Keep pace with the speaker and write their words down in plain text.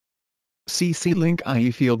CC-Link IE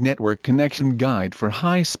Field Network Connection Guide for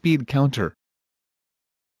High-Speed Counter.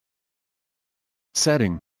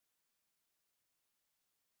 Setting.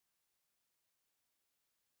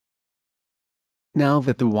 Now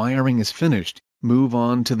that the wiring is finished, move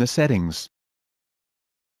on to the settings.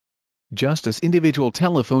 Just as individual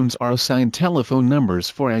telephones are assigned telephone numbers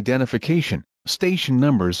for identification, station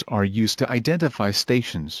numbers are used to identify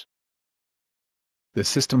stations. The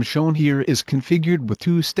system shown here is configured with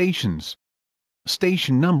 2 stations.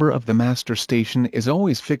 Station number of the master station is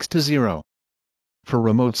always fixed to 0. For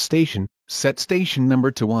remote station, set station number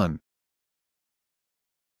to 1.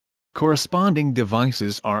 Corresponding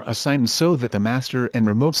devices are assigned so that the master and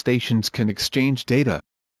remote stations can exchange data.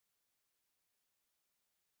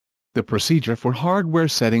 The procedure for hardware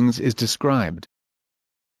settings is described.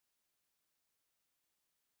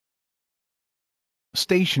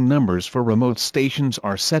 Station numbers for remote stations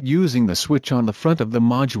are set using the switch on the front of the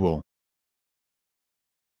module.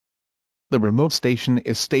 The remote station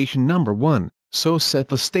is station number 1, so set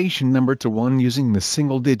the station number to 1 using the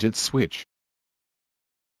single-digit switch.